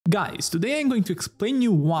Guys, today I'm going to explain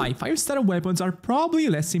you why 5-star weapons are probably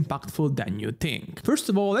less impactful than you think. First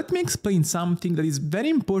of all, let me explain something that is very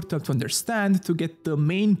important to understand to get the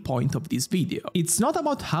main point of this video. It's not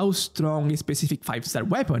about how strong a specific 5-star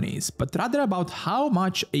weapon is, but rather about how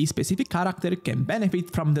much a specific character can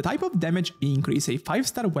benefit from the type of damage increase a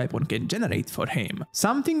 5-star weapon can generate for him.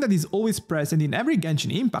 Something that is always present in every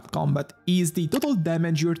Genshin Impact combat is the total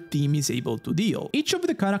damage your team is able to deal. Each of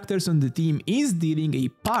the characters on the team is dealing a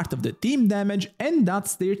part of the team damage, and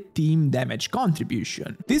that's their team damage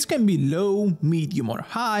contribution. This can be low, medium or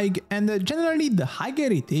high, and generally the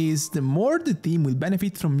higher it is, the more the team will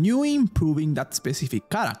benefit from you improving that specific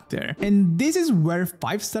character. And this is where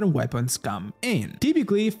 5-star weapons come in.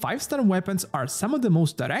 Typically, 5-star weapons are some of the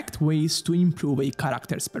most direct ways to improve a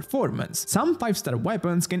character's performance. Some 5-star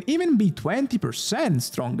weapons can even be 20%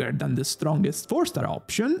 stronger than the strongest 4-star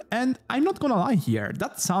option, and I'm not gonna lie here,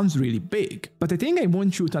 that sounds really big. But the thing I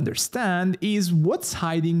want you to understand is what's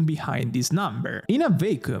hiding behind this number. In a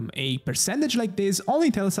vacuum, a percentage like this only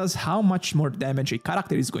tells us how much more damage a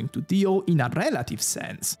character is going to deal in a relative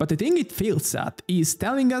sense. But the thing it fails at is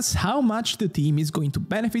telling us how much the team is going to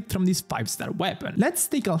benefit from this 5-star weapon. Let's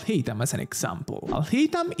take Alhaitham as an example.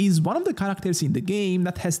 Alhaitham is one of the characters in the game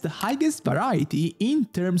that has the highest variety in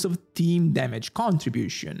terms of team damage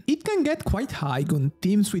contribution. It can get quite high on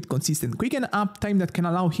teams with consistent quicken uptime that can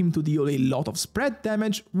allow him to deal a lot of spread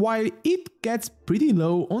damage, while it gets pretty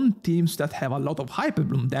low on teams that have a lot of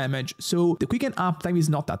hyperbloom damage, so the quicken uptime is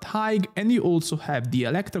not that high, and you also have the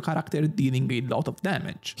Electro character dealing a lot of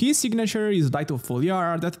damage. His signature is Light of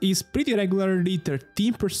Foliar that is pretty regularly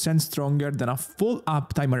 13% stronger than a full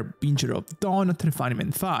uptime Harbinger of Dawn at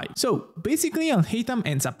Refinement 5. So basically Alhaitham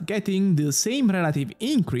ends up getting the same relative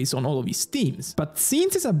increase on all of his teams, but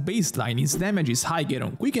since as a baseline his damage is higher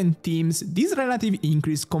on quicken teams, this relative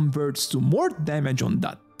increase converts to more damage on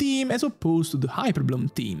that team as opposed to the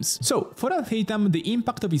Hyperbloom teams. So for Alhaitham, the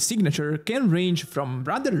impact of his signature can range from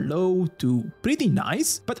rather low to pretty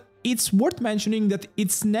nice, but it's worth mentioning that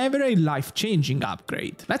it's never a life-changing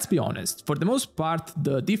upgrade. Let's be honest, for the most part,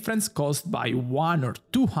 the difference caused by 1 or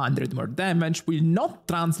 200 more damage will not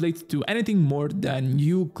translate to anything more than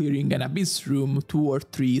you clearing an abyss room 2 or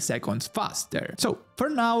 3 seconds faster. So for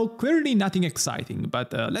now, clearly nothing exciting,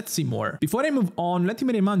 but let's see more. Before I move on, let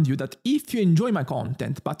me remind you that if you enjoy my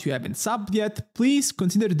content but you haven't subbed yet, please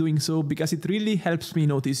consider doing so because it really helps me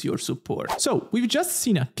notice your support. So we've just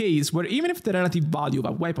seen a case where even if the relative value of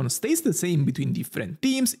a weapon stays the same between different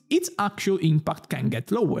teams, its actual impact can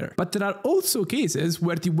get lower. But there are also cases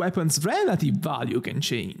where the weapon's relative value can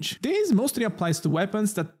change. This mostly applies to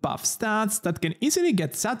weapons that buff stats that can easily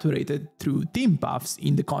get saturated through team buffs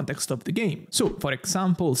in the context of the game. So for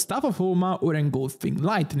example, Staff of Homa or Engulfing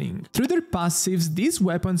Lightning. Through their passives, these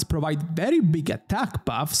weapons provide very big attack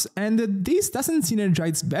buffs, and this doesn't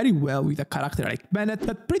synergize very well with a character like Bennett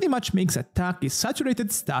that pretty much makes attack a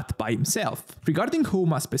saturated stat by himself. Regarding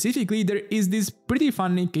Homa specifically, there is this pretty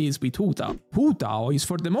funny case with Hu Tao. Hu Tao is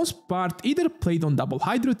for the most part either played on double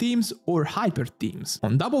Hydro teams or Hyper teams.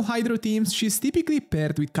 On double Hydro teams, she's typically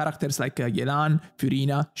paired with characters like Yelan,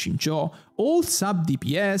 Furina, Xingqiu, all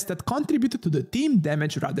sub-DPS that contribute to the team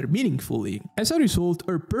damage rather meaningfully. As a result,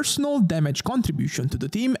 her personal damage contribution to the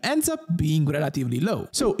team ends up being relatively low.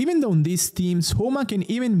 So even though on these teams, Homa can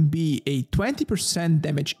even be a 20%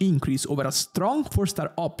 damage increase over a strong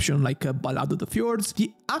 4-star option like Ballad of the Fjords,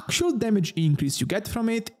 the actual damage increase you get from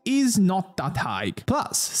it is not that high.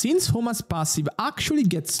 Plus, since Homa's passive actually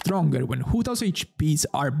gets stronger when Hu Tao's HPs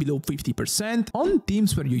are below 50%, on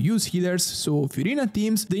teams where you use healers, so Furina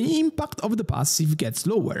teams, the impact of the passive gets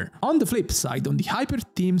lower. On the flip side, on the Hyper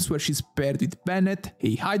teams where she's paired with Bennett,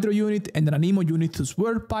 a Hydro unit and an Anemo unit to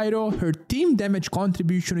Sword Pyro, her team damage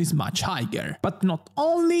contribution is much higher. But not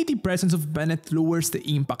only the presence of Bennett lowers the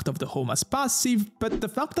impact of the Homa's passive, but the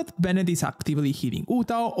fact that Bennett is actively healing Hu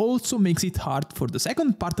Tao also makes it hard for the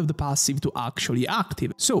second part of the passive to actually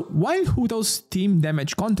active. So while Hu Tao's team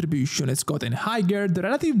damage contribution has gotten higher, the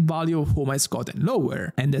relative value of Homa has gotten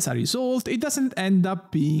lower, and as a result, it doesn't end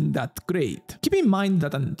up being that great. Keep in mind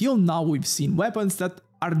that until now we've seen weapons that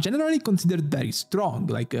are generally considered very strong,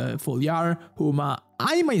 like Foliar, Homa.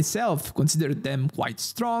 I myself consider them quite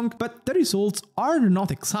strong, but the results are not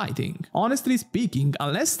exciting. Honestly speaking,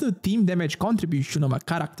 unless the team damage contribution of a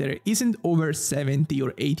character isn't over 70 or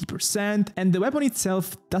 80%, and the weapon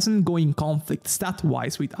itself doesn't go in conflict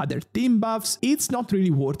stat-wise with other team buffs, it's not really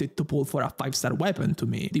worth it to pull for a 5-star weapon to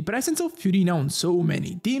me. The presence of Furina on so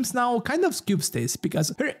many teams now kind of skews this,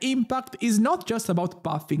 because her impact is not just about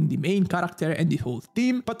buffing the main character and the whole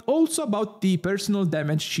team, but also about the personal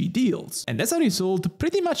damage she deals. And as a result, but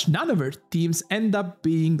pretty much none of her teams end up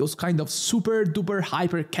being those kind of super duper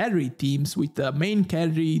hyper carry teams with the main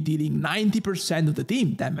carry dealing 90% of the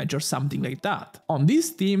team damage or something like that. On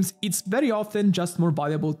these teams, it's very often just more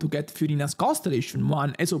valuable to get Furina's Constellation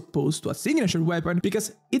one as opposed to a signature weapon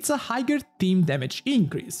because it's a higher team damage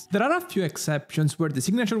increase. There are a few exceptions where the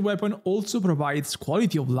signature weapon also provides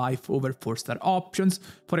quality of life over 4-star options,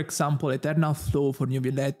 for example Eternal Flow for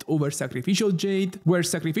Neuvillette over Sacrificial Jade, where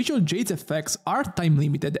Sacrificial Jade's effects are time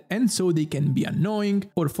limited and so they can be annoying,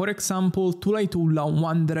 or for example Tulaitula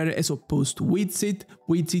Wanderer as opposed to Witsit,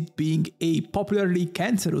 Witsit being a popularly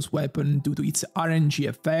cancerous weapon due to its RNG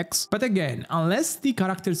effects. But again, unless the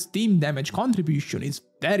character's team damage contribution is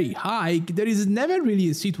very high, there is never really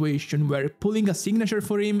a situation where pulling a signature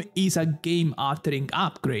for him is a game-altering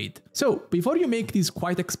upgrade. So, before you make this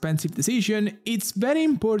quite expensive decision, it's very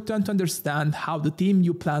important to understand how the team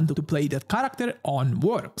you plan to play that character on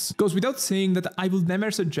works. Goes without saying that I would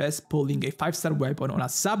never suggest pulling a 5-star weapon on a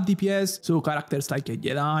sub-DPS, so characters like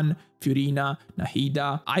Yelan, Furina,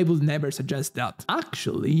 Nahida, I will never suggest that.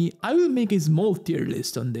 Actually, I will make a small tier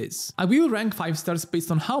list on this. I will rank 5 stars based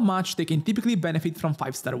on how much they can typically benefit from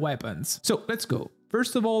 5-star weapons. So let's go.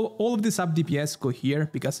 First of all of the sub DPS go here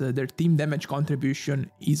because their team damage contribution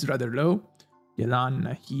is rather low. Yelan,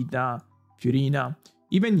 Nahida, Furina.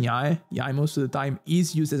 Even Yae most of the time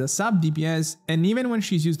is used as a sub DPS, and even when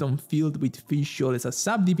she's used on field with Fischl as a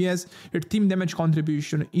sub DPS, her team damage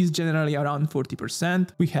contribution is generally around 40%.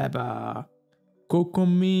 We have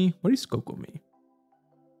Kokomi. Where is Kokomi?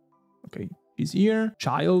 Okay, she's here.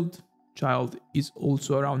 Child is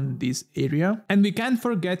also around this area. And we can't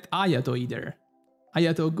forget Ayato either.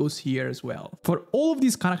 Ayato goes here as well. For all of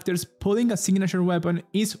these characters, pulling a signature weapon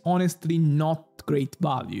is honestly not great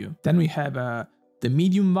value. Then we have the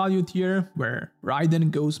medium value tier, where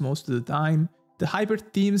Raiden goes most of the time. The hyper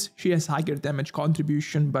teams, she has higher damage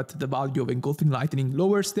contribution, but the value of Engulfing Lightning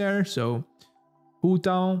lowers there, so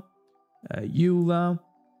Hu-Tao, Eula,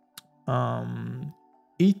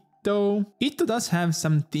 Itto. Itto does have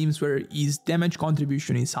some teams where his damage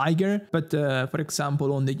contribution is higher, but for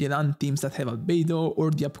example on the Yelan teams that have Albedo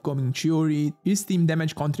or the upcoming Chiori, his team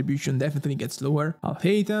damage contribution definitely gets lower.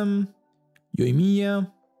 Alhaitham,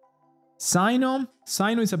 Yoimiya, Sino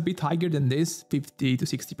is a bit higher than this, 50 to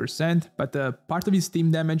 60%, but part of his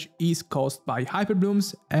team damage is caused by Hyper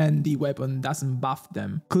Blooms and the weapon doesn't buff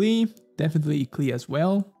them. Klee, definitely Klee as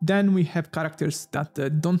well. Then we have characters that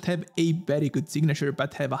don't have a very good signature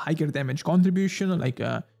but have a higher damage contribution, like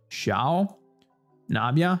Xiao.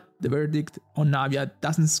 Navia, the verdict on Navia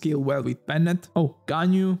doesn't scale well with Bennett. Oh,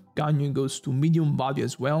 Ganyu goes to medium value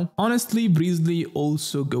as well. Honestly, Breezely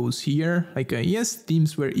also goes here. Like, he has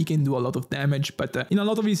teams where he can do a lot of damage, but in a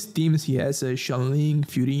lot of his teams he has Xiangling,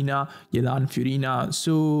 Furina, Yelan, Furina,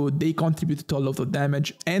 so they contribute to a lot of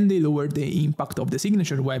damage and they lower the impact of the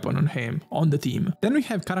signature weapon on him, on the team. Then we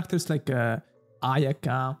have characters like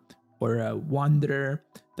Ayaka or Wanderer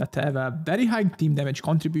that have a very high team damage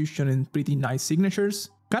contribution and pretty nice signatures.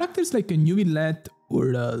 Characters like Neuvillette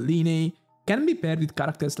or Line can be paired with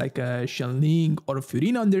characters like Xiangling or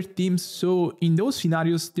Furina on their teams, so in those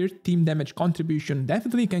scenarios their team damage contribution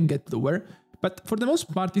definitely can get lower, but for the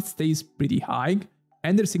most part it stays pretty high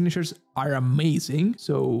and their signatures are amazing,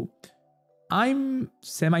 so I'm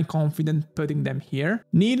semi-confident putting them here.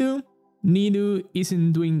 Nidhu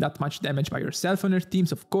isn't doing that much damage by herself on her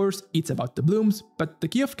teams, of course, it's about the blooms, but the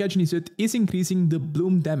key of Kejnisut is increasing the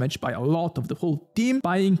bloom damage by a lot of the whole team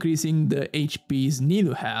by increasing the HPs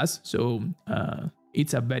Nidhu has, so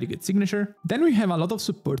it's a very good signature. Then we have a lot of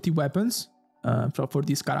supportive weapons for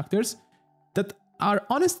these characters that are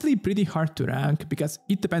honestly pretty hard to rank because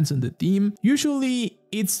it depends on the team. Usually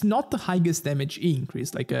it's not the highest damage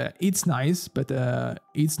increase, like it's nice, but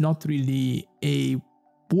it's not really a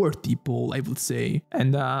worthy pull, I would say.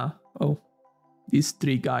 And oh, these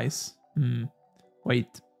three guys. Wait.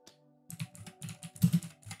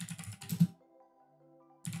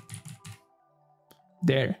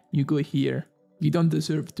 There, you go here. You don't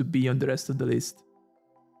deserve to be on the rest of the list.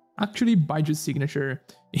 Actually, Baiju's signature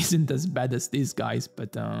isn't as bad as these guys,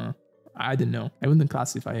 but I don't know. I wouldn't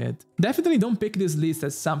classify it. Definitely don't pick this list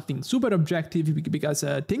as something super objective because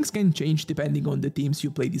things can change depending on the teams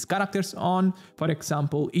you play these characters on. For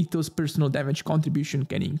example, Itto's personal damage contribution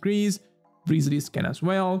can increase. Breezely's can as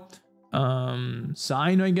well.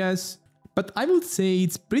 Sino, I guess. But I would say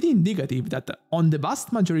it's pretty indicative that on the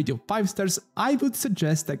vast majority of 5 stars, I would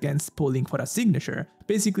suggest against pulling for a signature,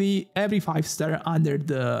 basically every 5 star under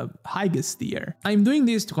the highest tier. I'm doing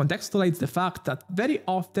this to contextualize the fact that very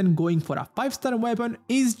often going for a 5 star weapon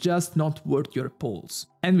is just not worth your pulls.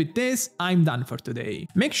 And with this, I'm done for today.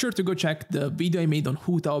 Make sure to go check the video I made on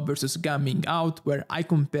Hu Tao vs Gaming out, where I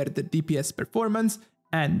compared the DPS performance,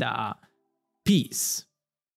 and peace.